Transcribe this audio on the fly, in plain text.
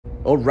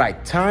All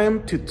right,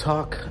 time to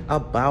talk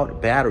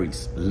about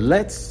batteries.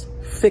 Let's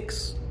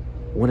fix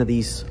one of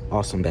these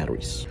awesome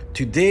batteries.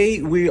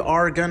 Today we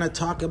are gonna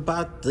talk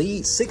about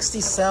the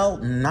 60 cell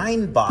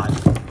NineBot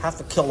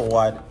 0.5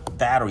 kilowatt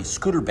battery,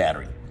 scooter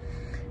battery.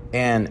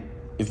 And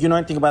if you know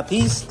anything about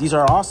these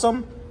are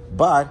awesome,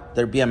 but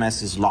their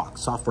BMS is locked,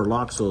 software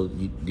locked, so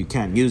you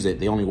can't use it.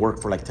 They only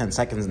work for like 10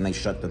 seconds and they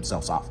shut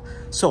themselves off.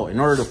 So in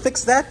order to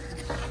fix that,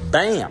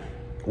 bam,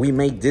 we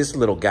made this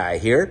little guy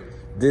here.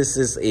 This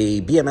is a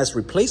BMS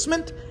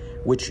replacement,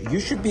 which you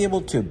should be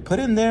able to put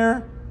in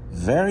there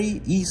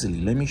very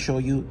easily. Let me show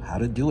you how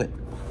to do it.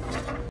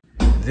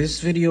 This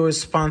video is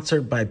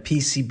sponsored by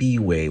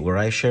PCBWay, where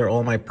I share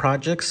all my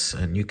projects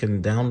and you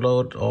can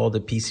download all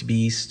the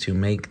PCBs to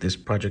make this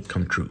project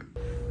come true.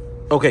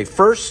 Okay,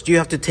 first you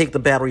have to take the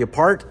battery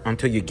apart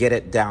until you get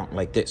it down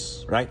like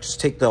this, right?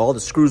 Just take all the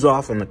screws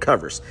off and the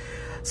covers.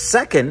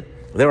 Second,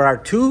 there are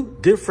two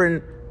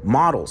different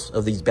models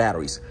of these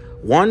batteries.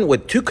 One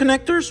with two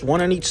connectors,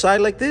 one on each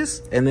side like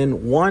this, and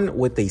then one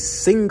with a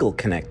single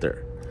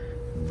connector.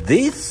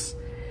 This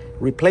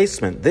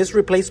replacement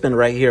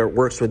right here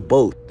works with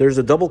both. There's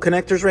the double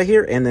connectors right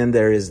here, and then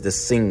there is the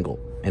single.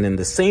 And in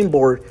the same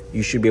board,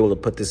 you should be able to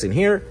put this in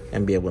here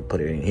and be able to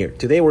put it in here.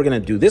 Today, we're gonna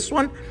do this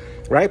one,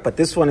 right? But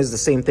this one is the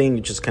same thing,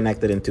 you just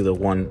connect it into the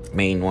one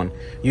main one.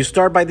 You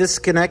start by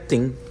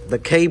disconnecting the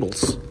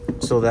cables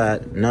so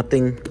that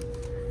nothing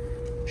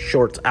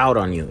shorts out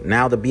on you.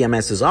 Now the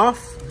BMS is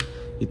off.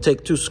 You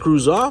take two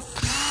screws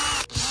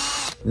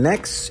off.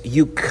 Next,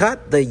 you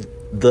cut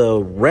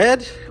the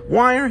red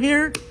wire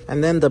here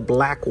and then the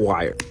black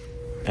wire.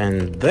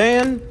 And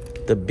then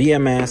the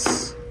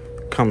BMS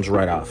comes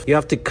right off. You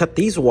have to cut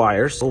these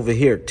wires over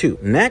here too.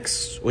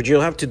 Next, what you'll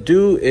have to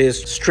do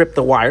is strip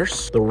the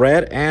wires, the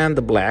red and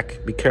the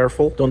black. Be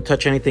careful. Don't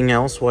touch anything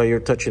else while you're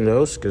touching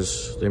those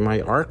because they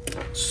might arc.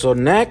 So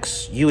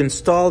next, you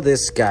install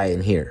this guy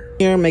in here.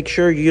 Here, make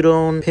sure you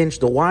don't pinch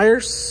the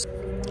wires.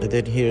 And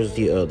then here's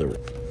the other one.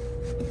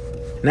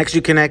 Next,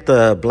 you connect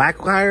the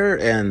black wire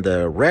and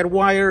the red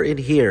wire in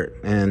here.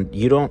 And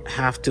you don't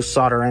have to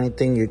solder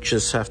anything. You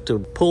just have to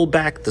pull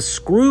back the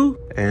screw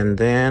and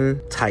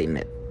then tighten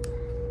it.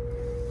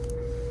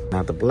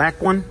 Now the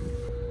black one.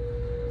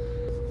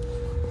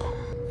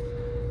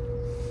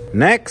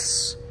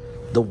 Next,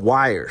 the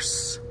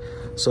wires.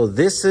 So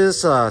this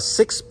is a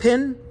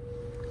 6-pin.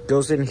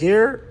 Goes in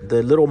here.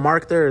 The little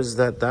mark there is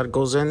that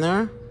goes in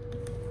there.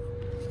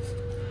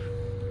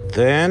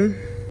 Then,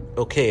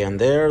 okay, and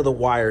there are the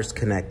wires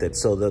connected.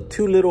 So the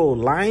two little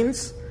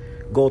lines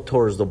go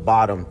towards the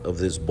bottom of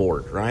this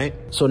board, right?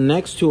 So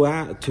next to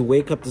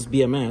wake up this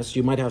BMS,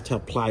 you might have to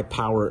apply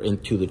power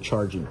into the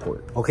charging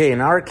port. Okay,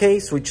 in our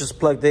case, we just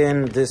plugged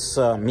in this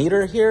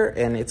meter here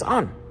and it's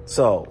on.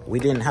 So we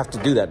didn't have to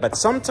do that. But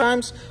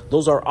sometimes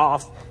those are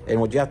off, and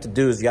what you have to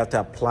do is you have to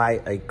apply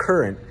a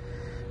current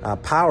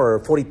power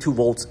 42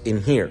 volts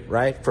in here,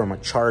 right? From a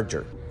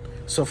charger.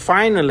 So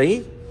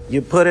finally,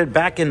 you put it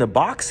back in the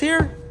box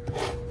here,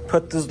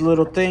 put this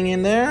little thing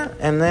in there,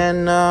 and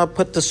then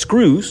put the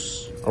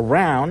screws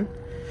around,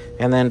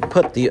 and then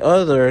put the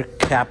other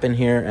cap in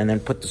here, and then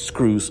put the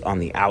screws on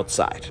the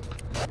outside.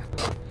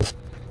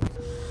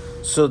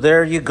 So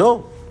there you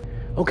go.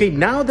 Okay,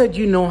 now that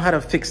you know how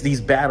to fix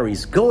these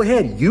batteries, go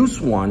ahead,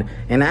 use one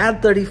and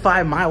add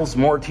 35 miles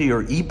more to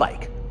your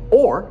e-bike,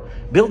 or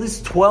build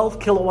this 12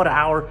 kilowatt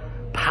hour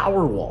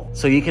power wall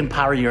so you can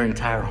power your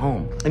entire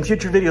home. In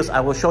future videos, I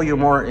will show you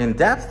more in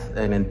depth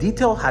and in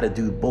detail how to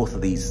do both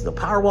of these, the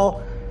power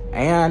wall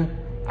and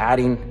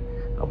adding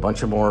a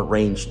bunch of more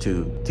range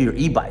to your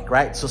e-bike,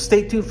 right? So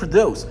stay tuned for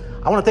those.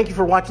 I want to thank you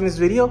for watching this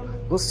video.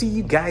 We'll see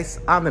you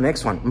guys on the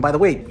next one. And by the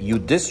way, you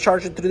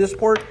discharge it through this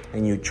port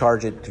and you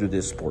charge it through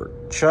this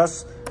port,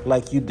 just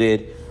like you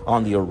did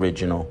on the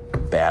original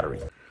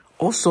battery.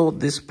 Also,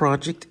 this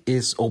project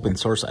is open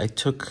source. I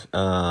took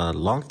a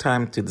long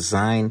time to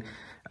design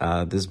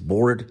this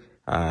board.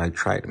 I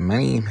tried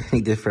many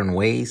different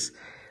ways.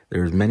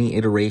 There's many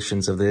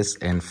iterations of this,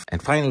 and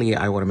finally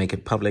I want to make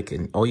it public,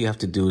 and all you have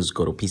to do is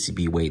go to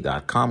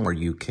PCBWay.com, where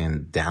you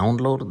can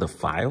download the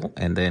file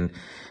and then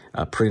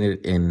print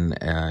it in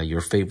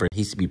your favorite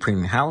PCB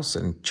printing house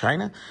in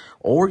China,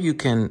 or you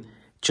can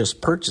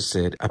just purchase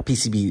it at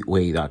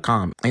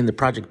PCBWay.com. In the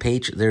project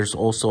page, there's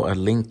also a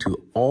link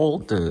to all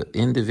the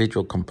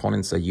individual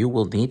components that you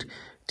will need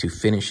to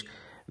finish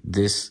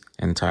this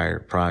entire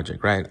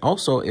project, right?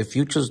 Also, if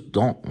you just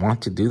don't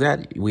want to do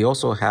that, we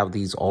also have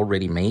these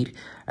already made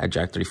at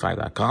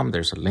jack35.com.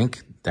 There's a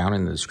link down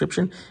in the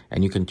description,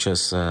 and you can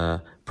just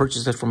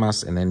purchase it from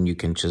us, and then you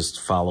can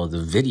just follow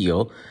the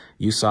video.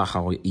 You saw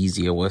how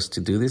easy it was to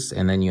do this,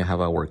 and then you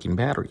have a working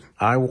battery.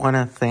 I want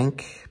to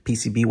thank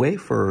PCBWay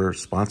for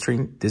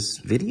sponsoring this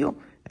video,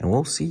 and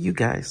we'll see you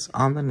guys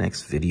on the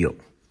next video.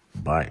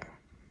 Bye.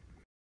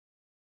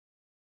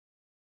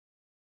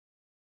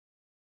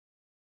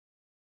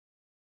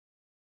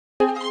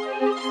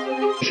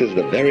 This is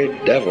the very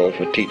devil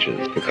for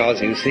teachers,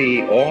 because you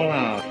see all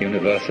our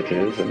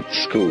universities and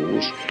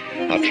schools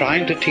are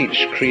trying to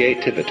teach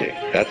creativity.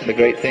 That's the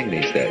great thing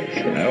these days,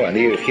 you know, and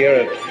you hear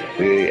at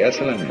the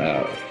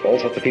SLM, all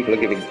sorts of people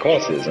are giving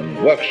courses and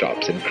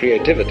workshops in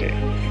creativity.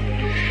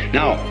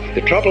 Now,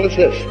 the trouble is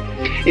this: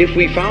 if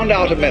we found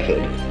out a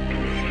method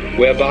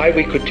whereby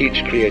we could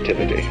teach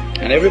creativity,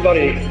 and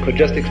everybody could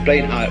just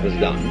explain how it was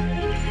done,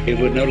 it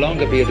would no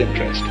longer be of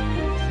interest.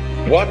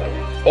 What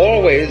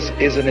always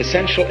is an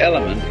essential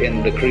element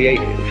in the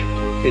creative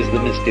is the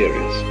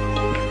mysterious.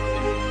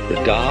 The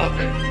dark,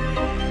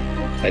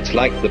 it's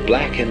like the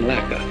black in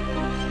lacquer.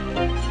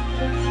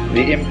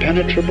 The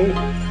impenetrable,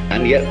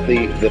 and yet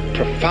the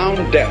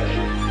profound depth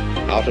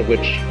out of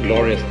which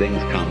glorious things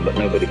come, but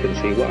nobody can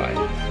see why.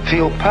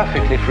 Feel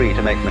perfectly free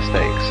to make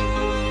mistakes.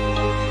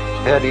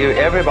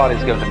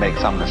 Everybody's going to make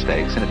some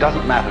mistakes, and it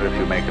doesn't matter if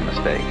you make a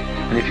mistake.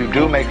 And if you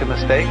do make a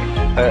mistake,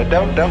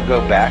 don't go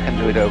back and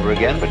do it over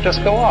again, but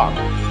just go on.